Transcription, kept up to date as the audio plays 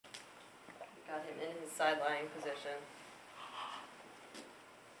Got him in his side lying position.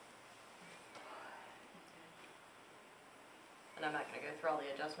 And I'm not going to go through all the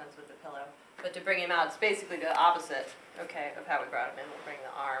adjustments with the pillow. But to bring him out, it's basically the opposite, okay, of how we brought him in. We'll bring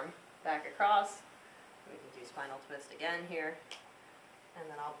the arm back across. We can do spinal twist again here. And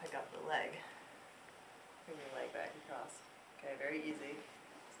then I'll pick up the leg. Bring your leg back across. Okay, very easy.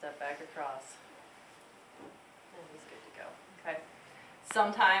 Step back across. And he's good to go. Okay.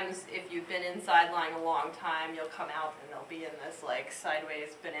 Sometimes, if you've been inside lying a long time, you'll come out and they'll be in this like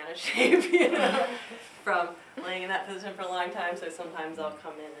sideways banana shape, you know, from laying in that position for a long time. So sometimes I'll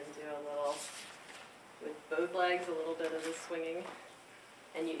come in and do a little, with both legs, a little bit of the swinging.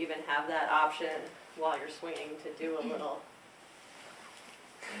 And you even have that option while you're swinging to do a little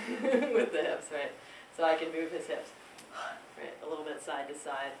with the hips, right? So I can move his hips, right, a little bit side to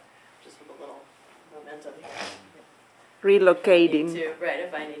side, just with a little momentum here. Relocating. Right,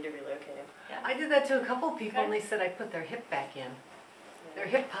 if I need to relocate him. Yeah, I did that to a couple people, and they said I put their hip back in. Their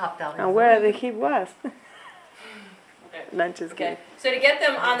hip popped out. And where the hip was. Okay. Lunch is good. So to get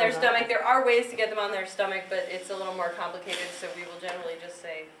them on their stomach, there are ways to get them on their stomach, but it's a little more complicated, so we will generally just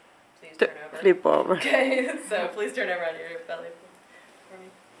say, please turn over. Flip over. Okay, so please turn over on your belly for me.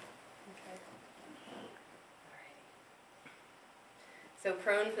 Okay. Alrighty. So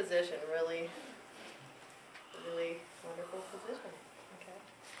prone position, really wonderful position. Okay.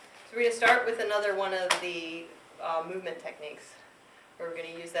 So we're going to start with another one of the movement techniques. We're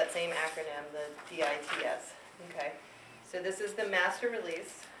going to use that same acronym, the DITS. Okay. So this is the master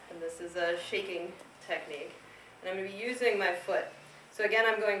release, and this is a shaking technique. And I'm going to be using my foot. So again,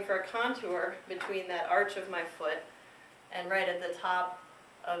 I'm going for a contour between that arch of my foot and right at the top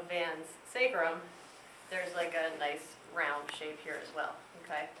of Van's sacrum, there's like a nice round shape here as well.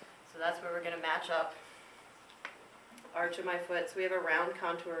 Okay. So that's where we're going to match up. Arch of my foot, so we have a round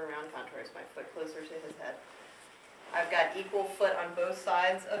contour. Is my foot closer to his head. I've got equal foot on both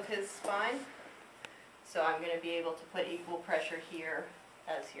sides of his spine, so I'm going to be able to put equal pressure here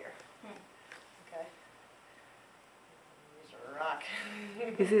as here. Okay. Use a rock.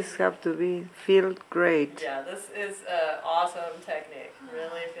 This is have to be feel great. Yeah, this is an awesome technique.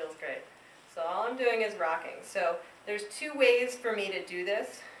 Really feels great. So all I'm doing is rocking. So there's two ways for me to do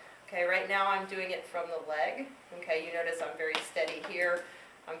this. Okay, right now I'm doing it from the leg. Okay, you notice I'm very steady here.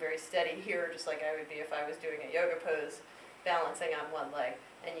 I'm very steady here, just like I would be if I was doing a yoga pose, balancing on one leg.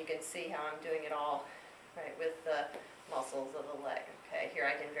 And you can see how I'm doing it all, right, with the muscles of the leg. Okay, here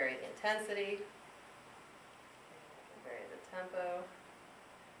I can vary the intensity. I can vary the tempo.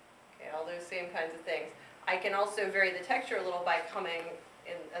 Okay, all those same kinds of things. I can also vary the texture a little by coming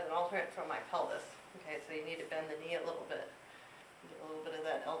in as an alternate from my pelvis. Okay, so you need to bend the knee a little bit. Get a little bit of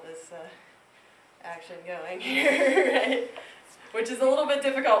that Elvis action going here, right? Which is a little bit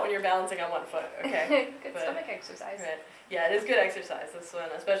difficult when you're balancing on one foot, okay? Good stomach exercise. Right. Yeah, it is good exercise, this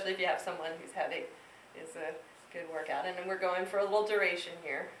one, especially if you have someone who's heavy, is a good workout. And then we're going for a little duration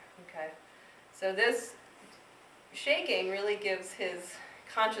here, okay? So this shaking really gives his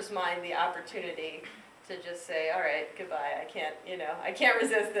conscious mind the opportunity to just say, all right, goodbye, I can't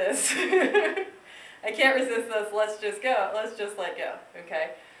resist this. I can't resist this, let's just go, let's just let go,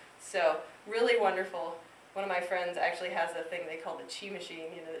 okay? So, really wonderful. One of my friends actually has a thing they call the chi machine,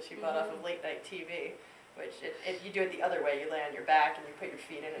 you know, that she bought off of late night TV, which you do it the other way, you lay on your back and you put your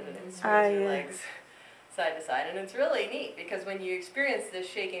feet in it and it swings your legs side to side. And it's really neat because when you experience this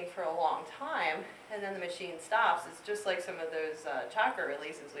shaking for a long time and then the machine stops, it's just like some of those chakra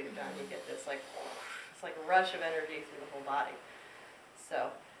releases we've done. You get this like, it's like a rush of energy through the whole body. So,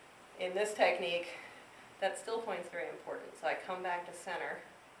 in this technique, that still point's very important. So I come back to center.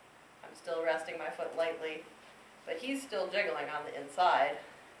 I'm still resting my foot lightly, but he's still jiggling on the inside,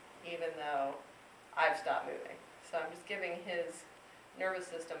 even though I've stopped moving. So I'm just giving his nervous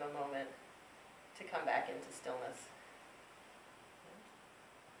system a moment to come back into stillness.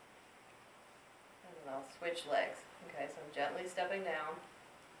 And then I'll switch legs. Okay, so I'm gently stepping down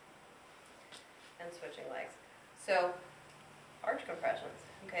and switching legs. So, arch compressions.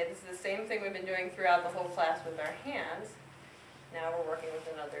 Okay, this is the same thing we've been doing throughout the whole class with our hands. Now we're working with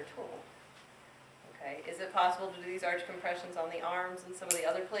another tool. Okay, is it possible to do these arch compressions on the arms and some of the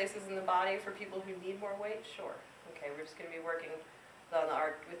other places in the body for people who need more weight? Sure. Okay, we're just going to be working on the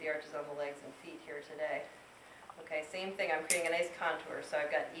with the arches on the legs and feet here today. Okay, same thing, I'm creating a nice contour. So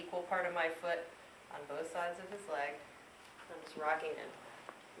I've got equal part of my foot on both sides of his leg. I'm just rocking in.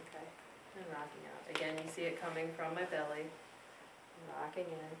 Okay, and rocking out. Again, you see it coming from my belly. Rocking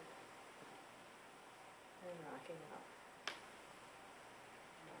in and rocking out.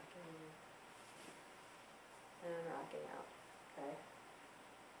 Rocking in and rocking out. Okay.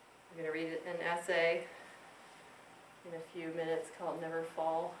 I'm going to read an essay in a few minutes called Never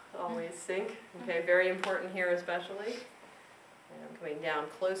Fall, Always Sink. Okay, very important here especially. And I'm coming down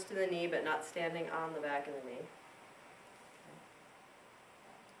close to the knee but not standing on the back of the knee.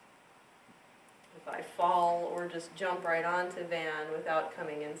 If I fall or just jump right onto Van without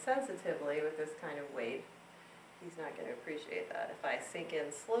coming in sensitively with this kind of weight, he's not going to appreciate that. If I sink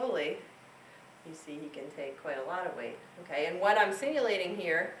in slowly, you see he can take quite a lot of weight. Okay, and what I'm simulating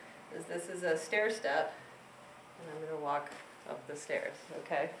here is this is a stair step, and I'm going to walk up the stairs,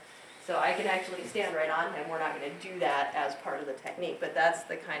 okay? So I can actually stand right on him. We're not going to do that as part of the technique, but that's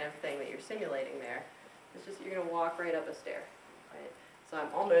the kind of thing that you're simulating there. It's just you're going to walk right up a stair, right? So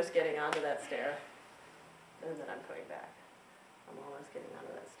I'm almost getting onto that stair, and then I'm coming back. I'm almost getting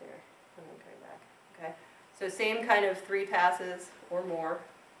onto that stair, and I'm coming back, okay? So same kind of 3 passes or more.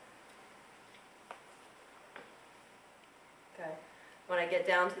 Okay. When I get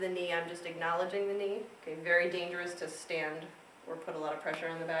down to the knee, I'm just acknowledging the knee. Okay, very dangerous to stand or put a lot of pressure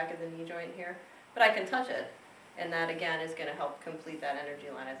on the back of the knee joint here. But I can touch it, and that again is going to help complete that energy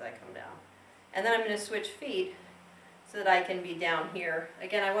line as I come down. And then I'm going to switch feet so that I can be down here.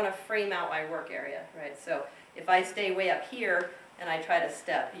 Again, I want to frame out my work area, right? So if I stay way up here and I try to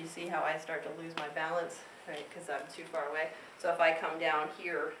step, you see how I start to lose my balance, right? Because I'm too far away. So if I come down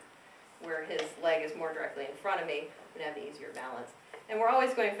here where his leg is more directly in front of me, I'm going to have an easier balance. And we're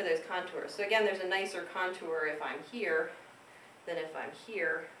always going for those contours. So again, there's a nicer contour if I'm here than if I'm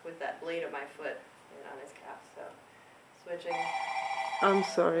here with that blade of my foot on his calf. So switching I'm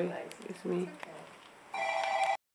sorry, legs. it's me. It's okay.